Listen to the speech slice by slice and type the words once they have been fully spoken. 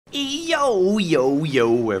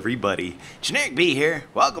Yo, everybody. Generic B here.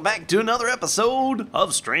 Welcome back to another episode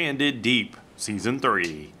of Stranded Deep, Season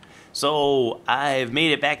 3. So, I've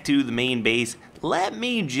made it back to the main base. Let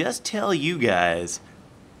me just tell you guys,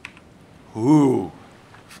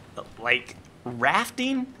 like,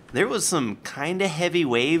 rafting, there was some kind of heavy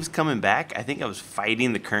waves coming back. I think I was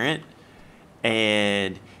fighting the current,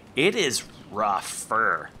 and it is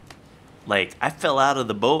rougher. Like, I fell out of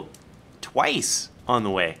the boat twice on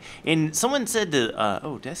the way. And someone said to,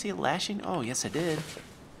 oh, did I see a lashing? Oh, yes, I did.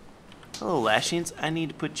 Hello, lashings. I need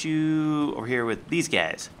to put you over here with these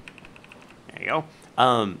guys. There you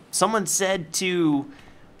go. Someone said to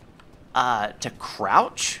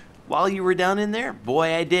crouch while you were down in there.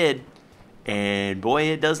 Boy, I did. And boy,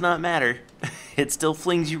 it does not matter. It still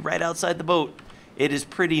flings you right outside the boat. It is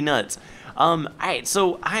pretty nuts. Alright,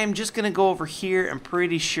 so I'm just gonna go over here. I'm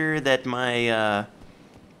pretty sure that my,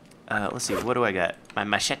 let's see, what do I got? My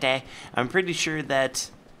machete. I'm pretty sure that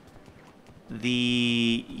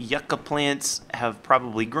the yucca plants have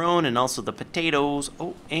probably grown, and also the potatoes.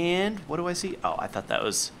 Oh, and what do I see? Oh, I thought that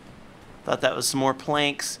was some more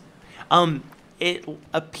planks. It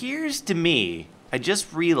appears to me, I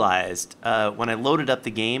just realized when I loaded up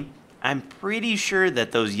the game, I'm pretty sure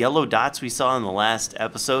that those yellow dots we saw in the last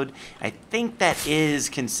episode, I think that is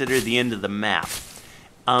considered the end of the map.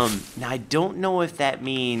 Now, I don't know if that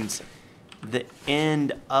means the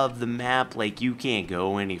end of the map, like you can't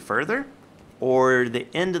go any further, or the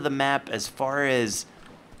end of the map as far as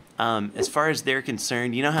they're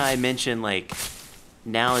concerned. You know how I mentioned, like,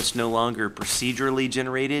 now it's no longer procedurally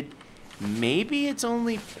generated? Maybe it's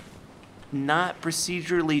only not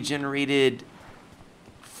procedurally generated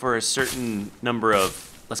for a certain number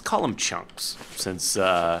of, let's call them chunks, since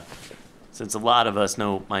a lot of us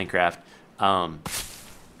know Minecraft.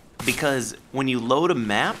 Because when you load a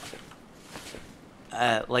map,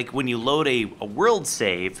 like when you load a world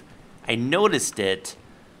save, I noticed it,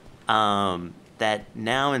 that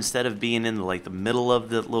now instead of being in the middle of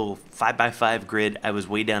the little 5x5 grid, I was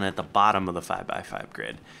way down at the bottom of the 5x5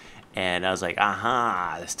 grid. And I was like,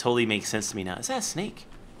 aha, this totally makes sense to me now. Is that a snake?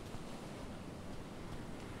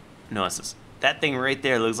 No, it's just, that thing right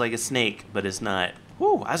there looks like a snake, but it's not.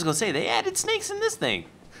 Whew, I was gonna say, they added snakes in this thing.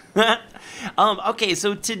 Okay,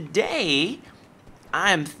 so today,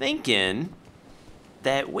 I'm thinking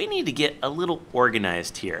that we need to get a little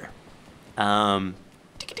organized here. The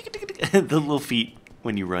little feet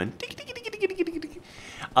when you run.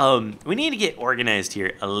 We need to get organized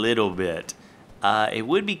here a little bit. It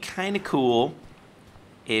would be kind of cool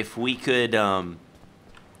if we could,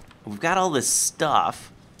 we've got all this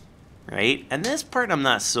stuff, right? And this part I'm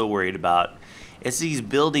not so worried about. It's these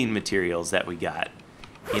building materials that we got.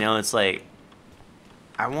 You know, it's like,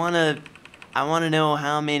 I wanna know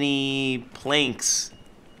how many planks,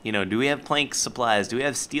 you know, do we have plank supplies? Do we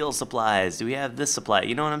have steel supplies? Do we have this supply?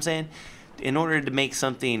 You know what I'm saying? In order to make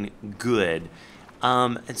something good.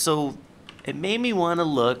 And so it made me want to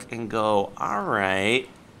look and go, all right,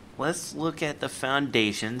 let's look at the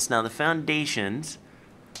foundations. Now the foundations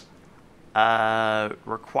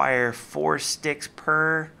require 4 sticks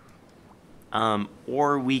per,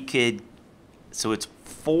 or we could, so it's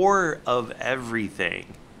 4 of everything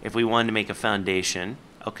if we wanted to make a foundation.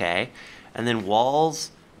 Okay, and then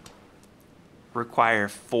walls require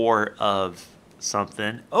 4 of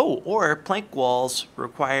something. Oh, or plank walls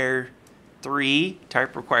require 3,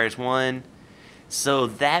 tarp requires 1. So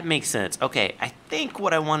that makes sense. Okay, I think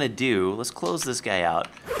what I want to do, let's close this guy out.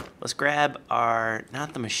 Let's grab our,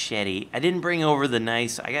 not the machete. I didn't bring over the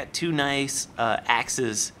nice, I got 2 nice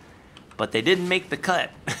axes, but they didn't make the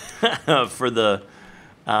cut for the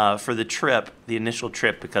trip, the initial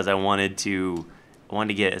trip, because I wanted to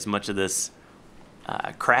get as much of this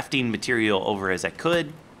crafting material over as I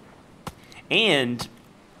could, and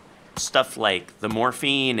stuff like the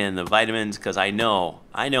morphine and the vitamins, because I know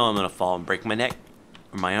I'm gonna fall and break my neck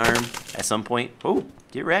or my arm at some point. Oh,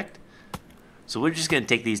 get wrecked. So we're just gonna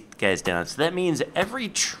take these guys down. So that means every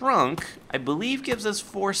trunk, I believe, gives us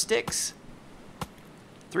 4 sticks.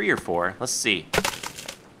 3 or 4. Let's see.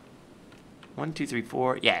 1, 2, 3,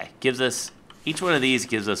 4. Yeah, gives us, each one of these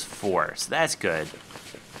gives us 4. So that's good.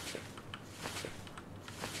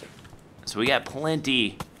 So we got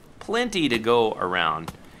plenty to go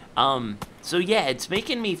around. So yeah, it's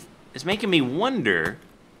making me wonder.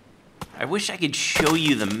 I wish I could show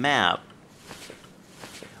you the map.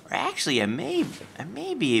 Or actually, I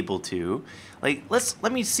may be able to. Like,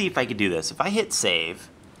 let me see if I could do this. If I hit save.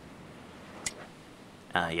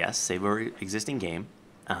 Yes, save over existing game.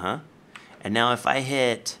 And now if I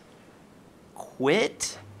hit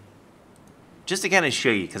quit, just to kind of show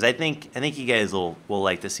you, because I think you guys will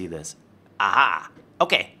like to see this. Aha!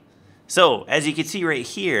 Okay. So, as you can see right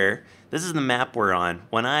here, this is the map we're on.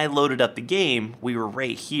 When I loaded up the game, we were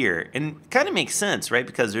right here. And it kind of makes sense, right?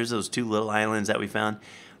 Because there's those 2 little islands that we found.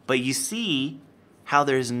 But you see how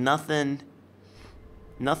there's nothing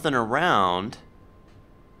around,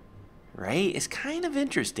 right? It's kind of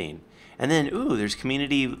interesting. And then, ooh, there's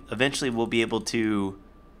community. Eventually, we'll be able to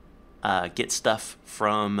get stuff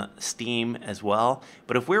from Steam as well.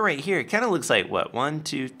 But if we're right here, it kind of looks like, what, 1,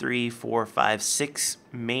 2, 3, 4, 5, 6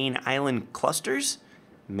 main island clusters?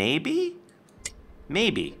 Maybe?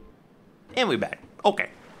 Maybe. And we're back. Okay.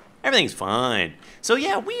 Everything's fine. So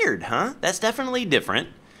yeah, weird, huh? That's definitely different.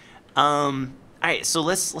 Alright, so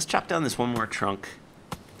let's chop down this one more trunk.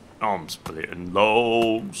 Splitting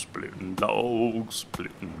logs, splitting logs,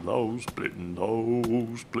 splitting logs, splitting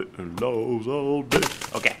logs, splitting logs all day.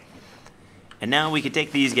 Okay. And now we can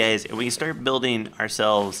take these guys and we can start building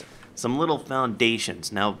ourselves some little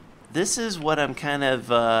foundations. Now, this is what I'm kind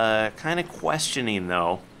of questioning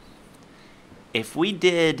though. If we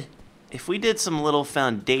did some little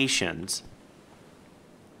foundations,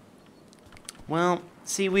 well,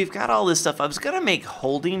 see, we've got all this stuff. I was gonna make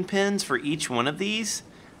holding pins for each one of these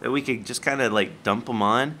that we could just kind of like dump them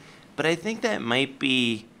on, but I think that might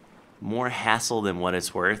be more hassle than what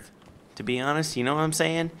it's worth, to be honest. You know what I'm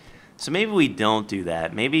saying? So maybe we don't do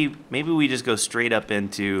that. Maybe we just go straight up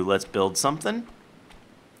into let's build something.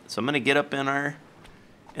 So I'm gonna get up in our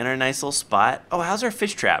nice little spot. Oh, how's our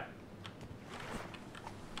fish trap?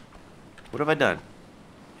 What have I done?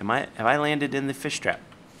 Have I landed in the fish trap?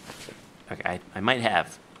 Okay, I might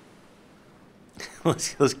have.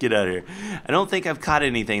 let's get out of here. I don't think I've caught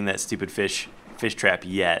anything in that stupid fish trap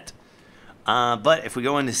yet. But if we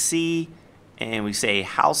go into C and we say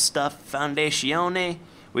house stuff foundatione,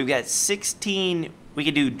 we've got 16. We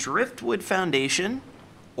could do driftwood foundation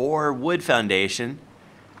or wood foundation.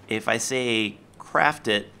 If I say craft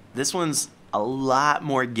it, this one's a lot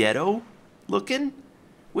more ghetto looking,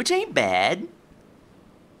 which ain't bad.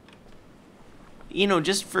 You know,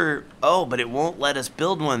 just for, oh, but it won't let us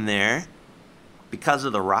build one there because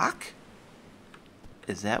of the rock?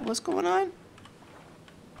 Is that what's going on?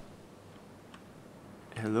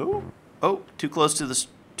 Hello? Oh, too close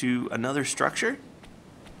to another structure?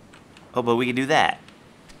 Oh, but we can do that.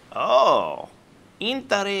 Oh,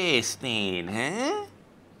 interesting, huh?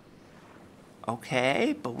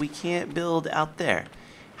 Okay, but we can't build out there.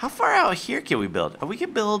 How far out here can we build? Oh, we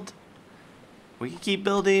can keep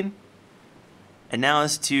building. And now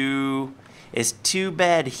it's too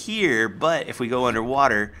bad here, but if we go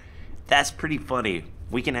underwater, that's pretty funny.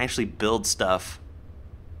 We can actually build stuff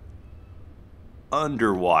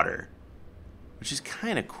underwater, which is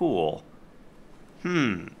kind of cool.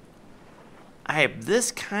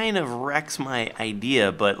 This kind of wrecks my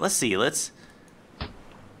idea, but let's see. Let's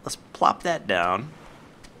plop that down.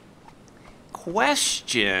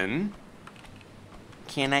 Question: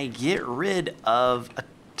 can I get rid of a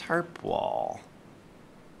tarp wall?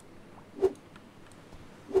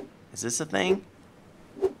 Is this a thing?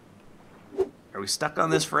 Are we stuck on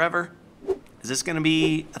this forever? Is this going to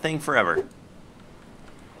be a thing forever?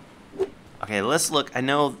 Okay, let's look. I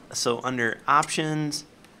know, so under options,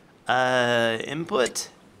 input.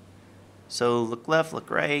 So look left, look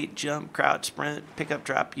right, jump, crouch, sprint, pick up,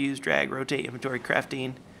 drop, use, drag, rotate, inventory,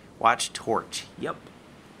 crafting, watch, torch. Yep,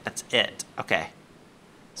 that's it. Okay.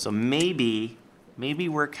 So maybe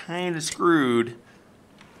we're kind of screwed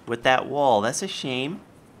with that wall. That's a shame.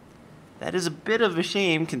 That is a bit of a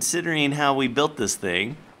shame considering how we built this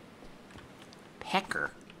thing.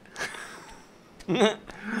 Pecker.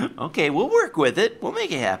 Okay, we'll work with it. We'll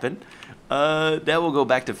make it happen. That will go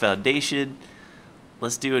back to foundation.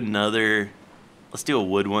 Let's do a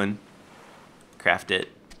wood one. Craft it.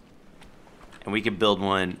 And we can build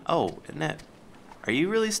one. Oh, isn't that... Are you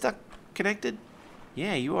really stuck connected?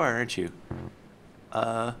 Yeah, you are, aren't you?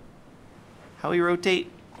 How we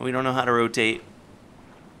rotate? We don't know how to rotate.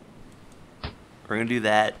 We're gonna do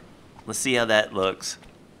that. Let's see how that looks.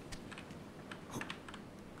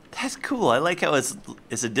 That's cool. I like how it's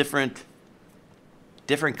a different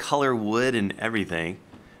color wood and everything.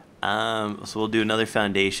 So we'll do another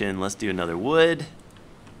foundation. Let's do another wood.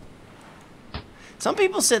 Some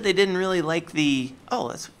people said they didn't really like the... Oh,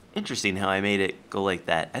 that's interesting how I made it go like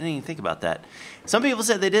that. I didn't even think about that. Some people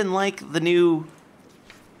said they didn't like the new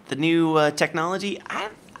technology. I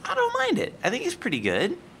don't mind it. I think it's pretty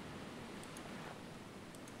good.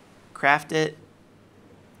 Craft it.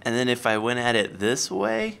 And then if I went at it this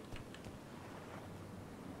way...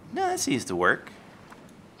 No, that seems to work.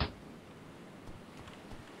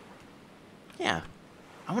 Yeah.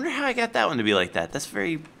 I wonder how I got that one to be like that. That's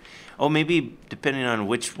very... Oh, maybe depending on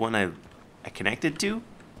which one I connected to?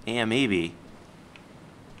 Yeah, maybe.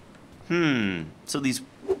 So these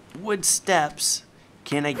wood steps,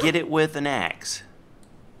 can I get it with an axe?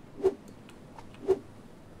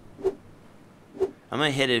 I'm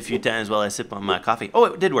going to hit it a few times while I sip on my coffee. Oh,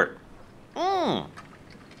 it did work.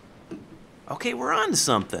 Okay, we're on to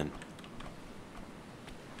something.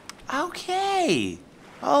 Okay.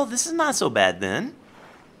 Oh, this is not so bad then.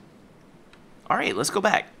 All right, let's go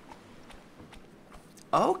back.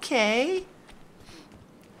 Okay.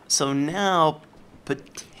 So now,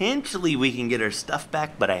 potentially we can get our stuff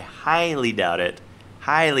back, but I highly doubt it.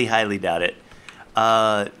 Highly, highly doubt it.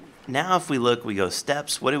 Now if we look, we go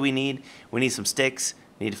steps. What do we need? We need some sticks.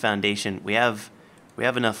 We need a foundation. We have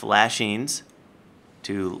enough lashings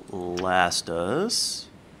to last us.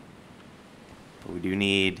 But we do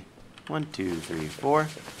need 1, 2, 3, 4.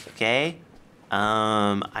 Okay.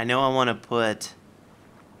 I know I want to put...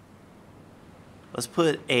 Let's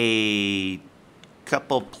put a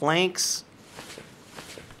couple planks.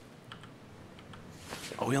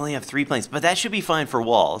 Oh, we only have 3 planks, but that should be fine for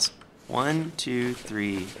walls. 1, 2,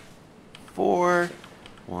 3, 4.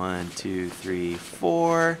 1, 2, 3,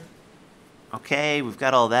 4. Okay, we've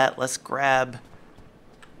got all that. Let's grab...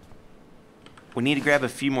 We need to grab a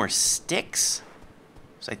few more sticks.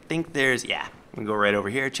 So I think there's... Yeah, we can go right over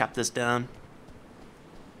here, chop this down.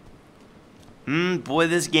 Boy,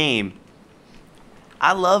 this game.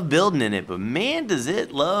 I love building in it, but man, does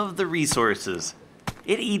it love the resources.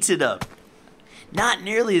 It eats it up. Not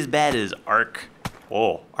nearly as bad as Ark.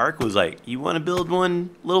 Oh, Ark was like, you want to build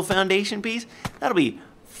one little foundation piece? That'll be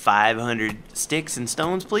 500 sticks and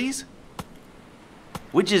stones, please.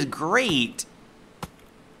 Which is great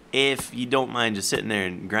if you don't mind just sitting there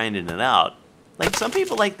and grinding it out. Like, some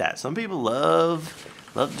people like that. Some people love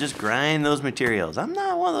to just grind those materials. I'm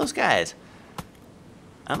not one of those guys.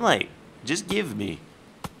 I'm like, just give me.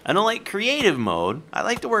 I don't like creative mode. I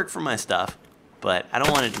like to work for my stuff, but I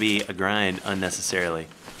don't want it to be a grind unnecessarily.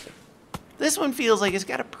 This one feels like it's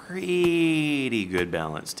got a pretty good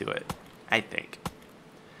balance to it, I think.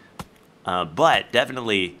 But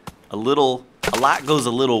definitely a lot goes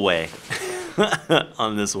a little way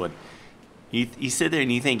on this one. You sit there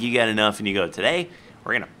and you think you got enough and you go, today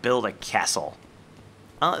we're going to build a castle.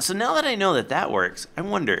 So now that I know that that works, I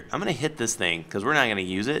wonder, I'm going to hit this thing because we're not going to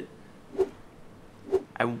use it.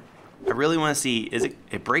 I really want to see,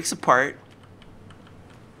 it breaks apart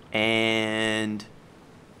and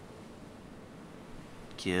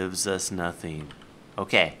gives us nothing.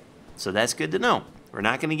 Okay, so that's good to know. We're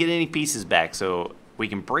not going to get any pieces back, so we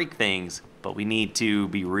can break things, but we need to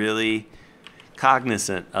be really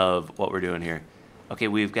cognizant of what we're doing here. Okay,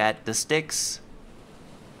 we've got the sticks.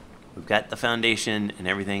 We've got the foundation and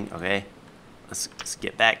everything. Okay, let's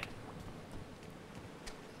get back.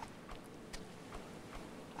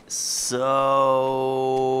 So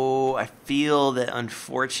I feel that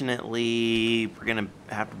unfortunately we're gonna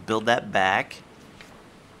have to build that back.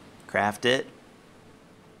 Craft it.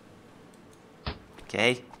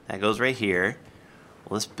 Okay, that goes right here.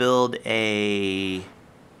 Let's build a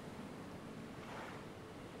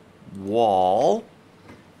wall.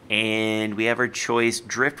 And we have our choice: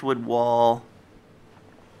 driftwood wall,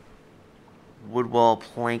 wood wall,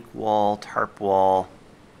 plank wall, tarp wall.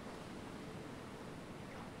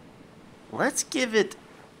 Let's give it,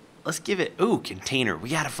 ooh, container. We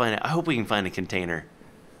gotta find it. I hope we can find a container.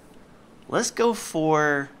 Let's go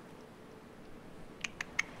for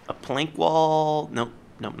a plank wall. Nope.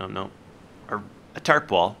 Or a tarp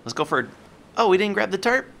wall. Let's go for, oh, we didn't grab the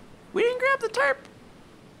tarp.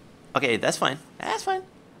 Okay, that's fine.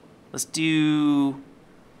 Let's do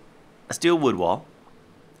a wood wall.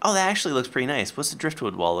 Oh, that actually looks pretty nice. What's the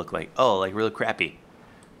driftwood wall look like? Oh, like really crappy.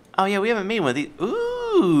 Oh yeah, we haven't made one of these.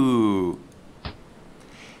 Ooh.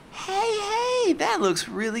 Hey, that looks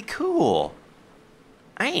really cool.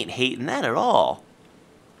 I ain't hating that at all.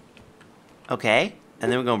 Okay,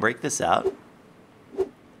 and then we're gonna break this out.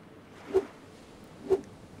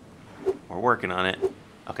 We're working on it.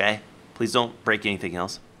 Okay, please don't break anything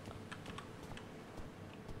else.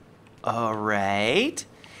 All right.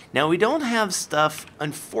 Now we don't have stuff,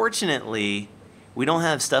 unfortunately, we don't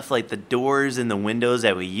have stuff like the doors and the windows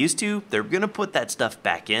that we used to. They're gonna put that stuff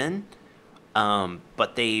back in,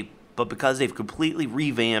 but because they've completely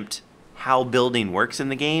revamped how building works in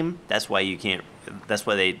the game, that's why you can't. That's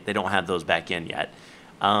why they don't have those back in yet.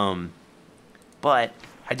 But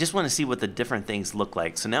I just want to see what the different things look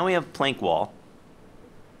like. So now we have plank wall.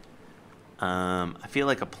 I feel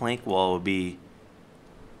like a plank wall would be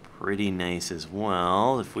pretty nice as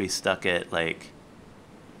well if we stuck it like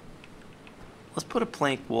let's put a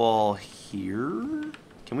plank wall here.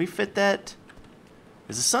 Can we fit that?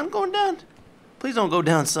 Is the sun going down? Please don't go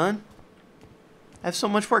down, sun. I have so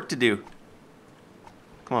much work to do.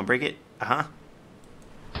 Come on, break it. Uh-huh.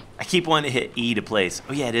 I keep wanting to hit E to place.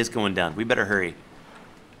 Oh yeah, it is going down. We better hurry.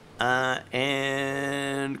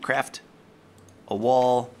 And craft a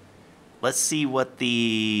wall. Let's see what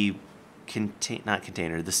the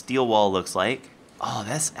the steel wall looks like. Oh,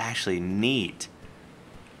 that's actually neat.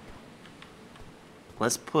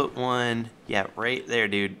 Let's put one, yeah, right there,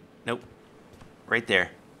 dude. Nope. Right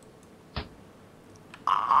there.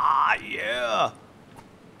 Ah, yeah.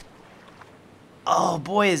 Oh,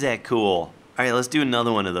 boy, is that cool. All right, let's do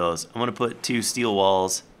another one of those. I'm going to put 2 steel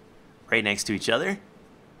walls right next to each other.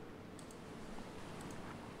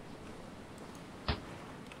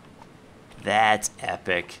 That's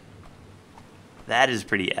epic. That is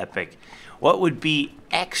pretty epic. What would be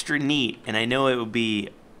extra neat, and I know it would be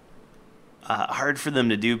hard for them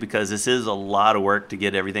to do because this is a lot of work to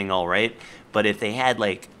get everything all right, but if they had,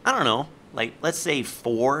 like, I don't know, like, let's say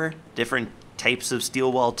 4 different types of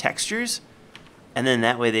steel wall textures, and then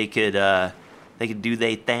that way they could do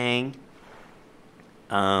their thing.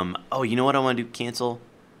 Oh, you know what I want to do? Cancel.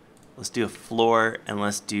 Let's do a floor, and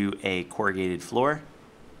let's do a corrugated floor.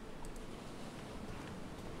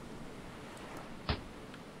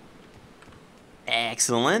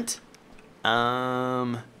 Excellent. Do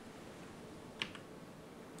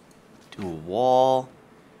a wall.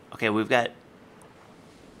 Okay, we've got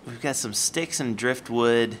some sticks and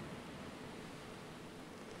driftwood.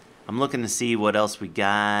 I'm looking to see what else we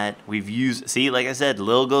got. We've used, see, like I said,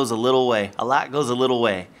 little goes a little way. A lot goes a little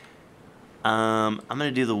way. I'm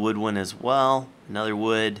gonna do the wood one as well. Another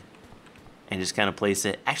wood, and just kind of place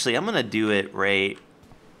it. Actually, I'm gonna do it right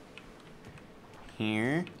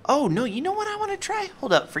here. Oh no, you know what I want to try?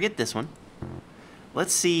 Hold up, forget this one.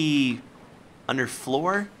 Let's see, under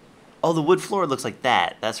floor. Oh, the wood floor looks like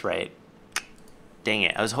that. That's right. Dang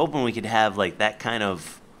it, I was hoping we could have like that kind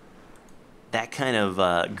of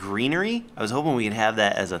greenery. I was hoping we could have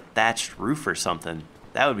that as a thatched roof or something.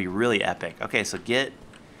 That would be really epic. Okay, so get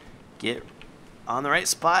on the right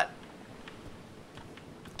spot.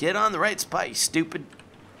 Get on the right spot, you stupid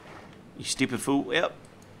fool. Yep.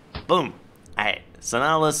 Boom. Alright, so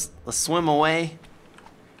now let's swim away.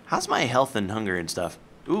 How's my health and hunger and stuff?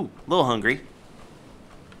 Ooh, a little hungry.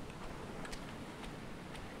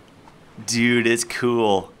 Dude, it's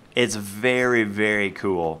cool. It's very, very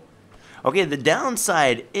cool. Okay, the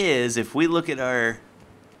downside is if we look at our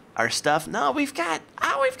stuff, no, we've got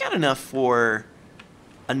enough for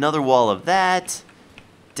another wall of that.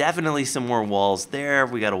 Definitely some more walls there.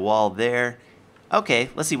 We got a wall there. Okay,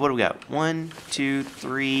 let's see, what do we got? 1, 2,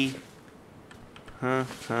 3.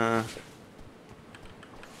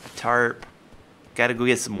 Tarp. Gotta go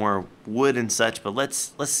get some more wood and such, but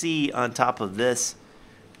let's see on top of this.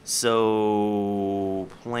 So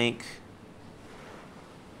plank.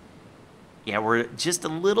 Yeah, we're just a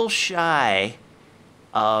little shy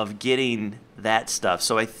of getting that stuff.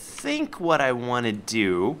 So I think what I want to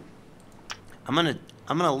do, I'm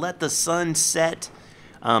gonna let the sun set.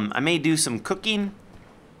 I may do some cooking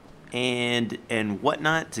and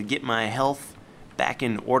whatnot to get my health back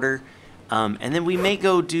in order, and then we may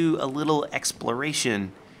go do a little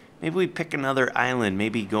exploration. Maybe we pick another island,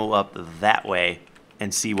 maybe go up that way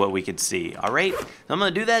and see what we can see. All right, so I'm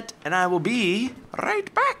gonna do that, and I will be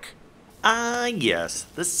right back. Yes,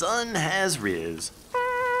 the sun has riz.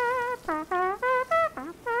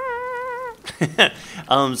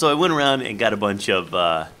 So I went around and got a bunch of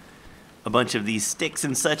these sticks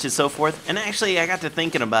and such and so forth, and actually I got to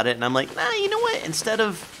thinking about it, and I'm like, nah, you know what? Instead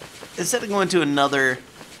of going to another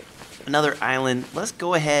island, let's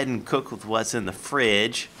go ahead and cook with what's in the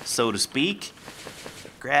fridge, so to speak.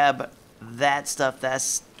 Grab that stuff.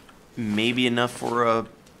 That's maybe enough for a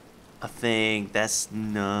thing. That's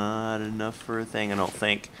not enough for a thing, I don't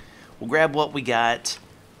think. We'll grab what we got,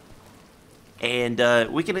 and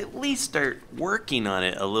we can at least start working on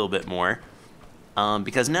it a little bit more.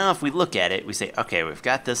 Because now if we look at it, we say, okay, we've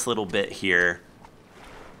got this little bit here.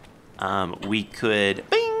 We could,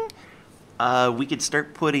 bing! We could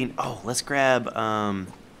start putting, oh, let's grab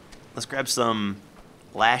some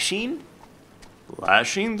lashing.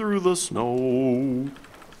 Lashing through the snow.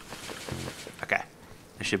 Okay,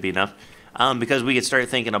 that should be enough. Because we could start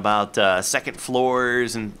thinking about second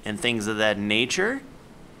floors and things of that nature.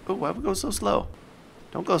 Oh, why we go so slow?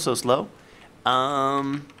 Don't go so slow.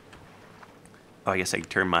 Oh, I guess I can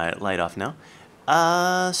turn my light off now.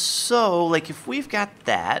 So, like, if we've got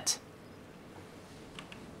that,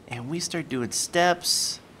 and we start doing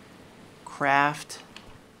steps, craft,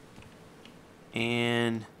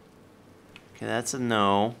 and Okay, that's a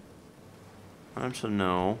no. That's a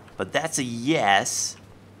no. But that's a yes.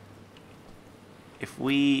 If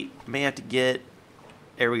we may have to get...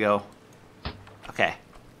 There we go. Okay.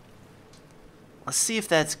 Let's see if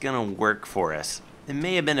that's going to work for us. It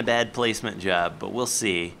may have been a bad placement job, but we'll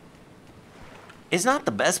see. It's not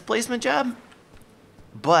the best placement job,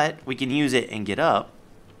 but we can use it and get up.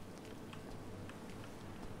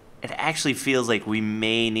 It actually feels like we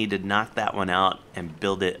may need to knock that one out and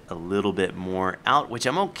build it a little bit more out, which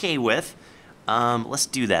I'm okay with. Let's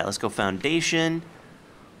do that. Let's go foundation.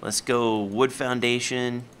 Let's go wood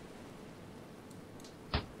foundation.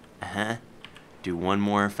 Do one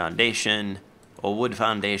more foundation. Oh, wood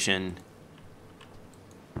foundation.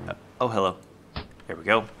 Oh, hello. There we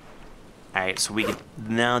go. Alright, so we can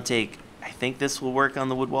now take... I think this will work on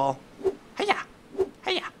the wood wall. Hiya!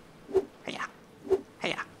 Hiya! Hiya!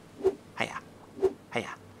 Hiya! Hiya!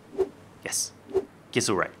 Hiya! Yes. Get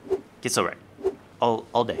so right. Get so right.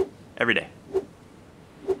 All day. Every day.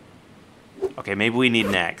 Okay, maybe we need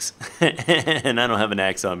an axe. And I don't have an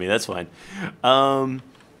axe on me. That's fine.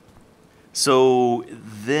 So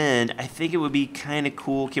then I think it would be kind of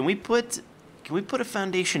cool. Can we put a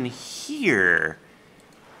foundation here?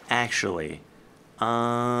 Actually,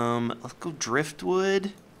 let's go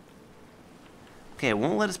driftwood. Okay, it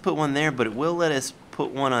won't let us put one there, but it will let us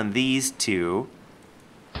put one on these two.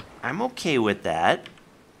 I'm okay with that.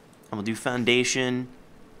 I'm gonna do foundation.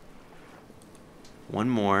 One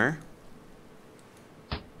more.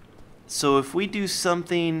 So if we do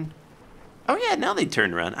something... Oh yeah, now they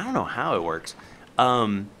turned around. I don't know how it works.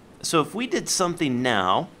 So if we did something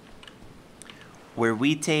now where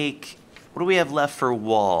we take... What do we have left for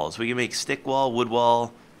walls? We can make stick wall, wood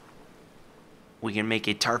wall. We can make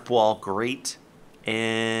a tarp wall, great.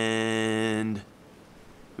 And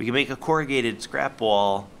we can make a corrugated scrap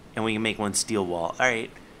wall, and we can make one steel wall. All right,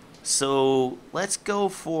 so let's go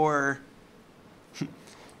for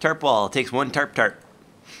tarp wall. It takes one tarp. Tarp.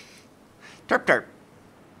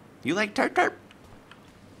 You like tarp?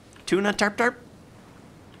 Tuna tarp?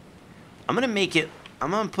 I'm gonna make it,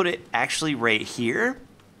 I'm gonna put it actually right here.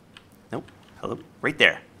 Nope, hello, right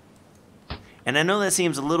there. And I know that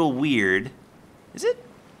seems a little weird. Is it?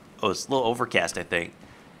 Oh, it's a little overcast, I think.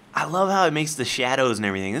 I love how it makes the shadows and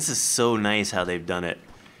everything. This is so nice how they've done it.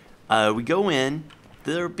 We go in,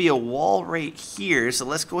 there'll be a wall right here, so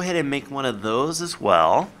let's go ahead and make one of those as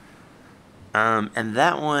well. And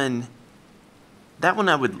that one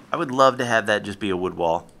I would love to have that just be a wood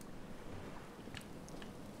wall.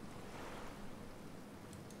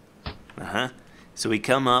 So we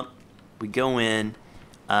come up, we go in,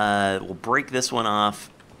 we'll break this one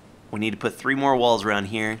off. We need to put 3 more walls around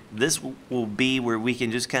here. This will be where we can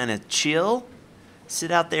just kind of chill,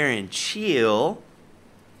 sit out there and chill.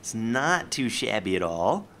 It's not too shabby at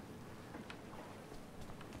all.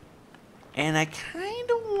 And I kind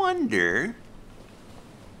of wonder...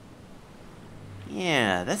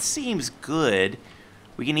 Yeah, that seems good.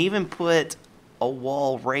 We can even put a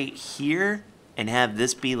wall right here and have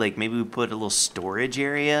this be like, maybe we put a little storage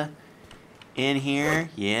area in here.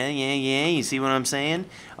 Yeah. You see what I'm saying?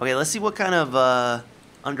 Okay, let's see what kind of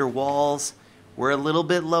under walls. We're a little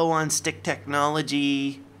bit low on stick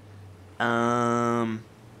technology. We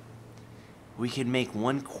can make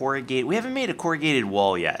one corrugated. We haven't made a corrugated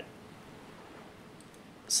wall yet.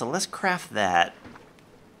 So let's craft that.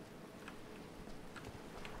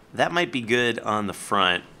 That might be good on the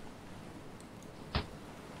front.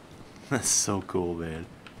 That's so cool, man.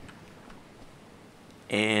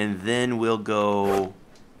 And then we'll do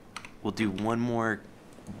one more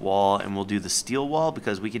wall, and we'll do the steel wall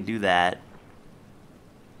because we can do that.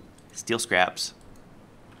 Steel scraps.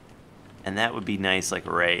 And that would be nice, like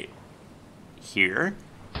right here.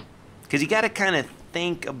 Because you got to kind of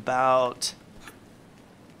think about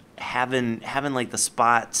having like the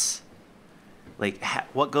spots... Like,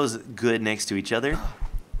 what goes good next to each other?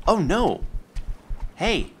 Oh, no.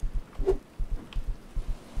 Hey.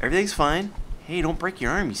 Everything's fine. Hey, don't break your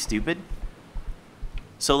arm, you stupid.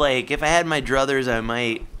 So, like, if I had my druthers, I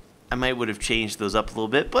might would have changed those up a little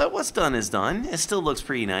bit. But what's done is done. It still looks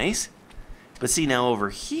pretty nice. But see, now over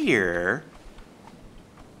here,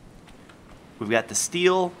 we've got the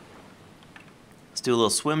steel. Let's do a little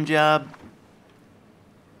swim job.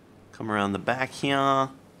 Come around the back here.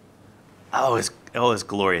 Oh, it's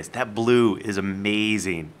glorious. That blue is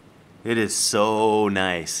amazing. It is so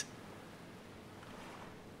nice.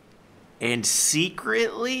 And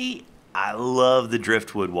secretly, I love the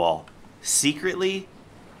driftwood wall. Secretly,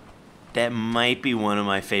 that might be one of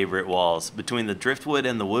my favorite walls. Between the driftwood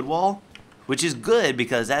and the wood wall, which is good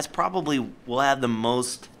because that's probably will have the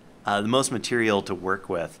most material to work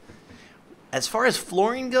with. As far as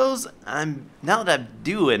flooring goes, now that I'm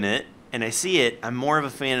doing it and I see it, I'm more of a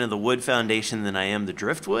fan of the wood foundation than I am the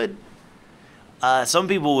driftwood. Some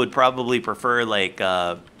people would probably prefer like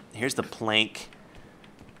here's the plank.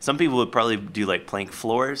 Some people would probably do like plank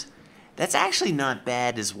floors. That's actually not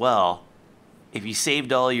bad as well. If you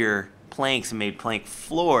saved all your planks and made plank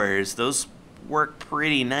floors, those work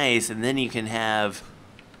pretty nice, and then you can have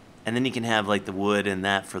like the wood and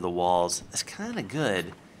that for the walls. That's kind of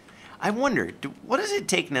good. I wonder, what does it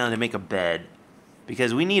take now to make a bed?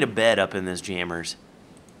 Because we need a bed up in this jammers.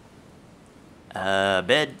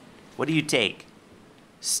 Bed, what do you take?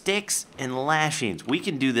 Sticks and lashings. We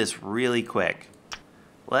can do this really quick.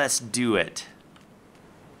 Let's do it.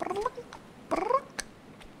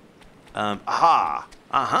 Aha.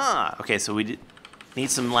 Okay, so we need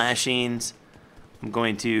some lashings. I'm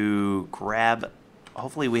going to grab,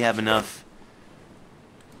 hopefully we have enough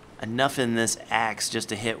in this axe just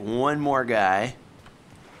to hit one more guy.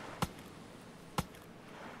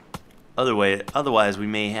 Otherwise we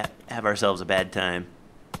may have ourselves a bad time.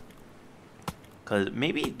 Cause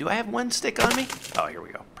maybe, do I have one stick on me? Oh, here we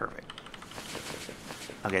go, perfect.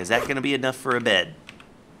 Okay, is that gonna be enough for a bed?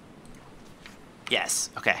 Yes,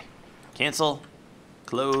 okay. Cancel,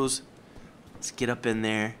 close, let's get up in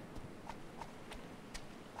there.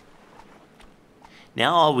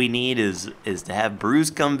 Now all we need is to have Bruce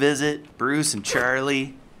come visit, Bruce and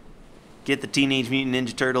Charlie, get the Teenage Mutant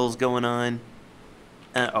Ninja Turtles going on.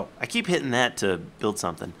 Oh, I keep hitting that to build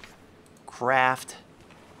something. Craft.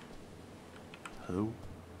 Oh,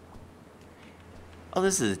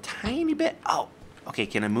 this is a tiny bit. Oh, okay,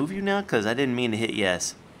 can I move you now? Because I didn't mean to hit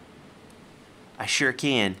yes. I sure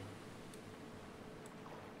can.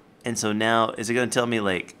 And so now, is it going to tell me,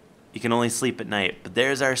 like, you can only sleep at night? But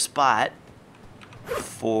there's our spot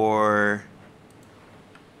for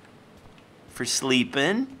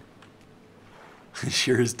sleeping.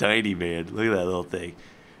 Sure is tiny, man. Look at that little thing.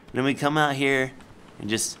 And then we come out here and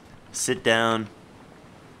just sit down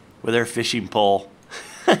with our fishing pole.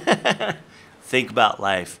 Think about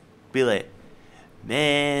life. Be like,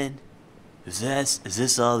 man, is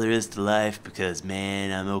this all there is to life? Because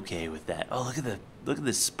man, I'm okay with that. Oh, look at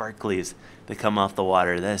the sparklies that come off the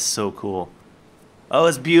water. That's so cool. Oh,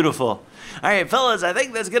 it's beautiful. All right, fellas, I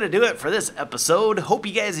think that's going to do it for this episode. Hope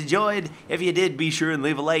you guys enjoyed. If you did, be sure and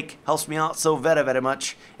leave a like. Helps me out so very, very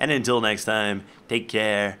much. And until next time, take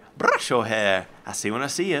care. Brush your hair. I'll see you when I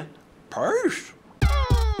see you. Peace.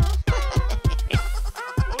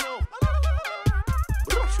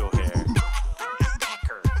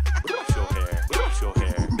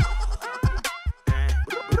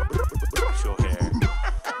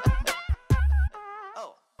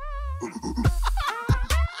 Oh.